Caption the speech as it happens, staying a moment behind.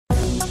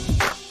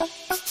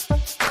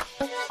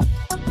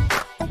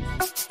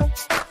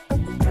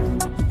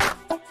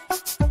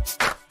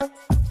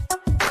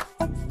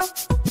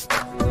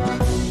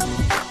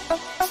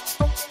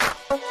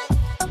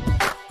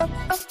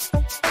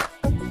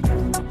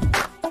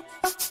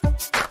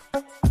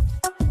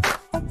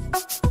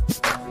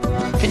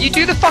Can you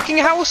do the fucking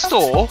house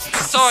tour?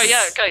 Sorry,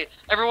 yeah, okay.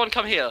 Everyone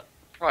come here.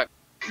 Right.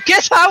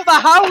 Get out the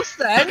house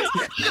then!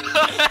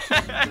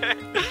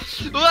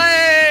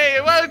 Way!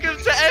 Welcome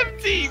to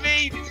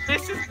MTV!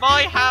 This is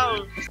my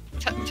house!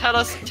 Tell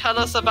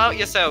us about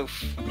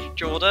yourself,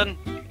 Jordan.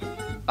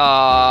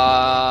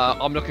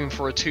 I'm looking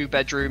for a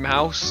 2-bedroom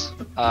house.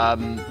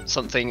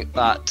 Something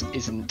that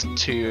isn't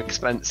too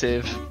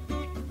expensive.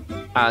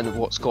 And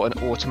what's got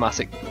an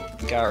automatic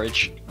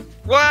garage.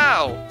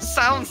 Wow!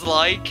 Sounds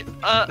like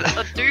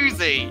a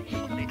doozy.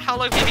 How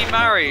long have you been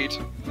married?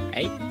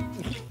 8.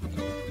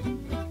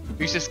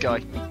 Who's this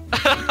guy?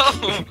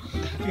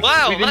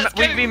 Wow!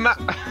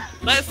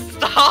 Let's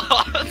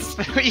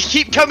start! You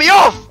keep cutting me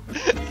off!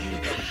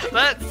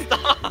 Let's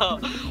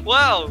start!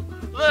 Wow!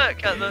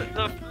 Look at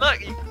the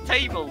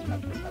table.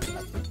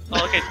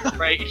 Oh, okay, doesn't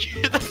break.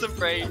 It doesn't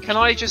break. Can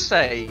I just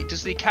say,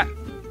 does the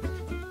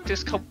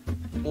cactus come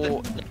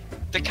or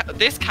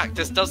this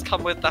cactus does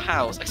come with the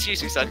house.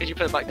 Excuse me, sir. Could you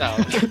put it back down?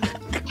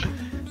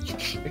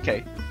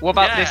 Okay. What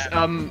about this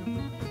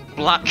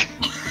black?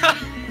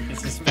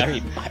 This is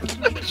very black.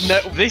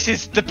 No, this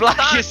is the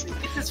blackest.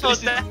 This is for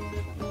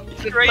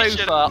decoration.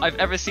 Sofa I've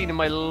ever seen in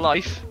my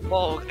life.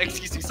 Oh,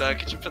 excuse me, sir.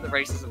 Could you put the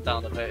racism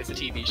down a bit? It's a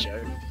TV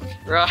show.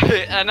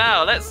 Right, and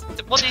now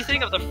what do you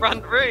think of the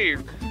front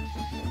room?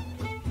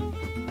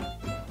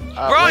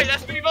 Right,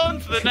 let's move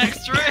on to the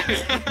next room.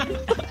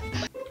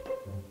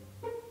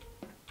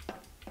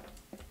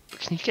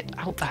 Can you get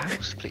out the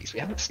house, please? We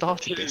haven't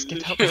started this.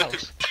 Get out the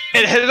house.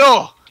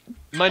 Hello!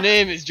 My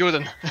name is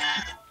Jordan.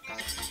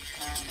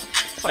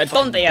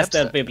 Donde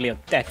esta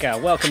biblioteca?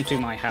 Welcome to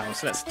my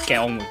house. Let's get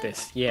on with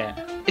this. Yeah.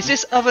 Is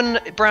this oven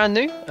brand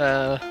new?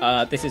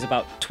 This is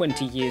about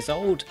 20 years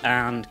old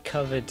and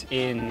covered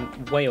in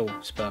whale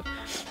sperm.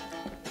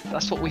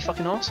 That's what we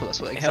fucking asked for. That's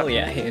what Hell exactly.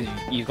 yeah! Here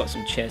you've got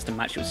some chairs to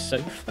match your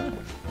sofa.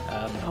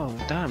 Oh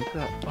damn!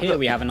 Here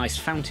we have a nice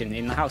fountain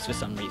in the house for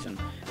some reason.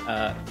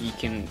 You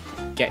can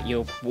get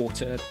your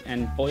water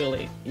and boil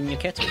it in your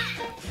kettle.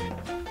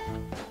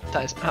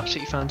 That is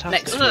absolutely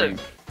fantastic. Next room.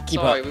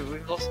 Sorry,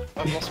 I've lost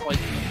my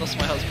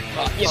husband.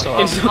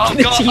 Oh,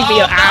 the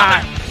TV.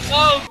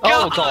 Oh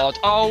god! Oh god!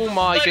 Oh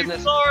my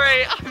goodness!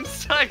 Sorry, I'm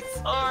so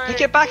sorry. Hey,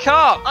 get back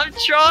up! I'm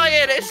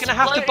trying. It's You're gonna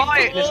have to buy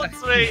it.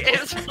 Towards me.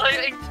 It's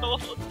floating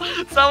towards.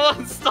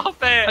 Someone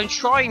stop it! I'm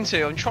trying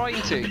to.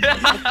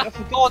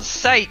 For God's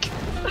sake!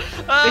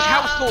 This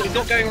house tour is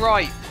not going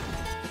right.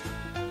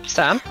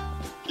 Sam?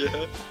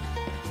 Yeah.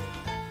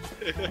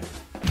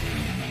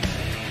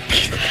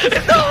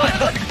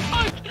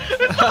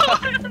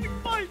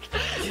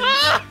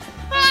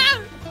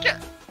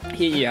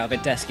 Here you have a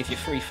desk. If you're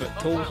 3 foot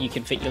tall, you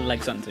can fit your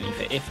legs underneath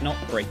it. If not,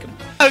 break them.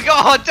 Oh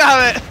god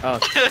damn it! Oh,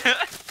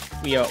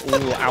 we are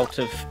all out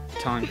of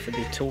time for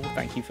the tour.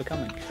 Thank you for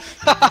coming.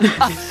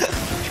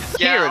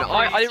 Kieran,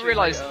 I didn't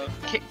realise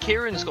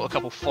Kieran's got a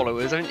couple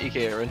followers, haven't you,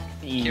 Kieran?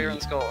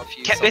 Kieran's got a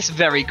few. Kept this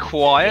very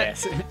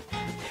quiet. Yes.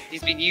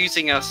 He's been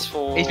using us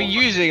for. He's been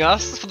using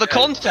us for the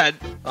content.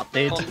 I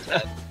did.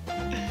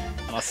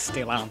 I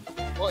still am.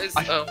 What is?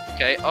 Oh,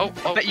 okay. Oh,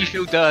 I bet you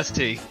feel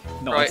dirty.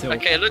 Not right. until...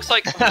 Okay. It looks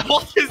like.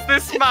 What is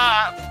this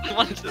map?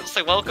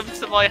 So welcome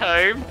to my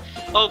home.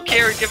 Oh,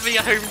 Kieran, give me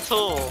a home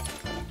tour.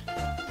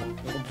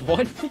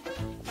 What?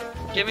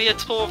 Give me a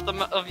tour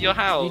of your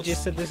house. You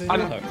just said this is your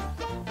home.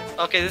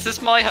 Okay, this is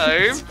my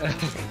home.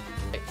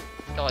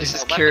 Guys, This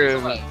is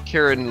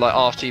Kieran, like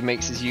after he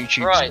makes his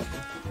YouTube. Right.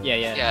 Yeah.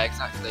 Yeah,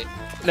 exactly.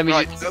 Let me.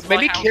 Right, this is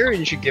Maybe my house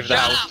Kieran should give the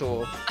Shut house up.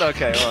 tour.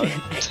 Okay,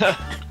 alright.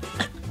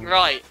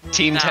 Right.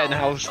 Team now. 10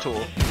 house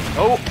tour.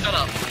 Oh. Shut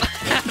up.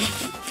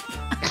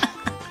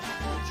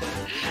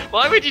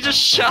 Why would you just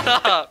shut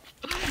up?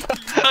 You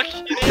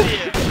fucking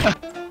idiot.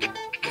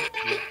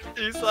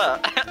 Who's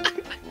that?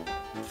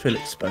 Feel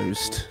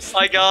exposed.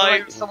 Hi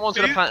guys. Right, someone's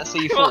gonna plant a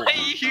C4.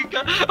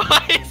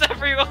 Why is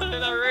everyone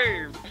in a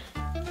room?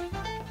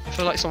 I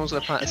feel like someone's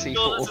gonna plant a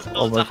C4.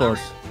 Oh my god.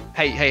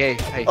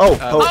 Hey. Oh.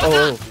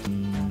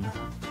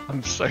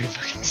 I'm so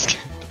fucking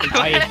scared.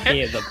 I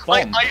hear the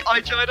bomb.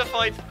 I try to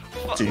find.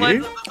 Do where's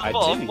you? the I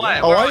bomb? do, Where?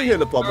 yeah. Oh, Where I are hear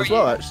the you? bomb Where as are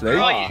well, you? actually.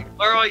 Where are you?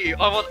 Where are you?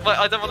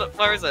 I don't want.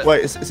 Where is it?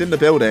 Wait, it's in the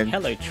building.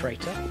 Hello,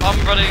 traitor. I'm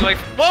running away.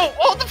 Whoa!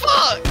 What the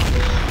fuck?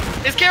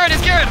 It's Kieran!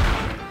 It's Kieran!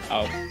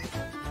 Oh,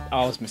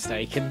 I was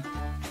mistaken.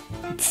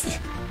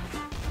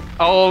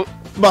 Oh.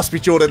 Must be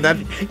Jordan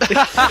then.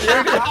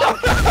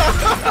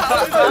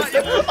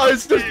 I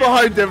was just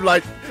behind him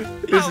like,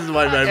 this is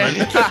my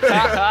moment.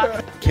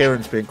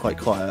 Kieran's being quite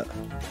quiet.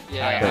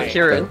 Yeah.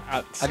 Kieran,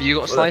 have you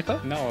got a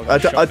sniper? No,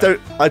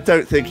 I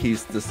don't think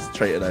he's the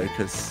traitor though,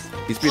 because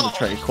he's been a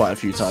traitor quite a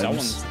few times.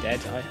 Someone's dead.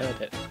 I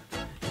heard it.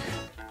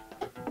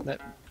 No.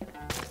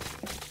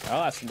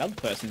 Oh, that's another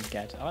person's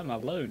dead. I'm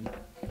alone.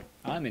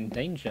 I'm in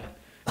danger.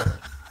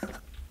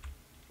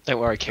 Don't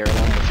worry, Kieran,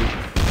 I'm with you.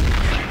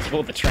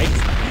 You're the traitor.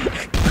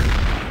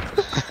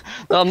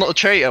 No, I'm not a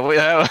traitor. Wait,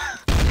 oh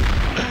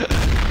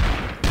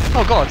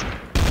god.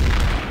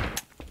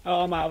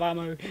 Oh, I'm out of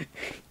ammo.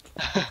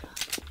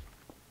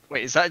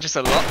 Wait, is that just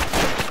a lot?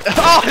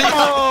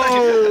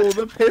 Oh,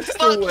 the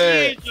pistol Fuck you,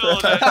 whip.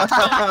 Jordan.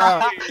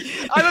 Fuck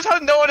you. I just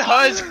had no one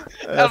heard,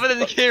 other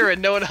than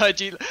Kieran, no one heard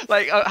you.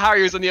 Like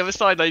Harry was on the other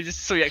side, and I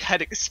just saw your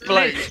head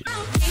explode.